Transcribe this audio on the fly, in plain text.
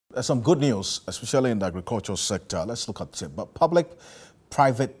There's some good news, especially in the agricultural sector. Let's look at it. But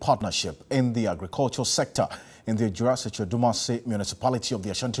public-private partnership in the agricultural sector in the Ejura Sekyeredumasi Municipality of the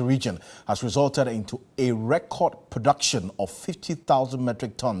Ashanti region has resulted into a record production of 50,000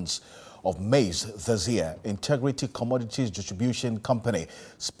 metric tons of maize this year. Integrity Commodities Distribution Company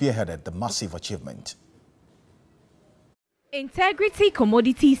spearheaded the massive achievement. Integrity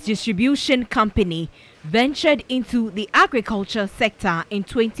Commodities Distribution Company ventured into the agriculture sector in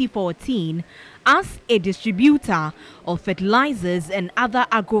 2014 as a distributor of fertilizers and other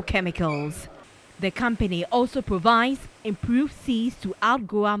agrochemicals. The company also provides improved seeds to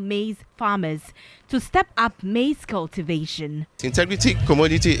outgrower maize farmers to step up maize cultivation. Integrity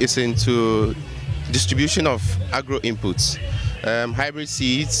Commodity is into distribution of agro inputs. Hybrid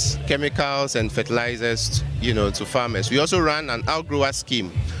seeds, chemicals and fertilizers, to farmers. We also run an outgrower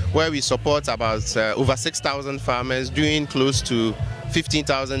scheme where we support about over 6,000 farmers doing close to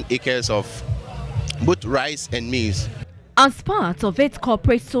 15,000 acres of both rice and maize. As part of its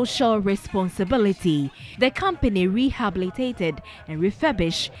corporate social responsibility, the company rehabilitated and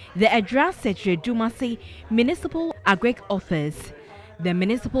refurbished the Ejura Sekyeredumasi Municipal Agric office. The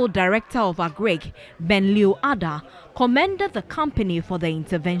Municipal Director of Agric, Ada, commended the company for the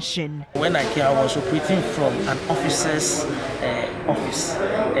intervention. When I came, I was operating from an officer's office,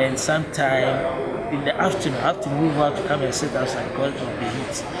 and sometime in the afternoon, I have to move out to come and sit outside because of the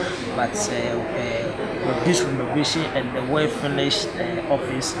heat. But with this renovation and the well-finished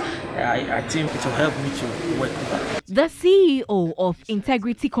office, I think it will help me to work better. The CEO of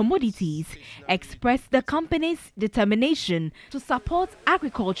Integrity Commodities expressed the company's determination to support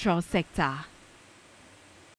agricultural sector.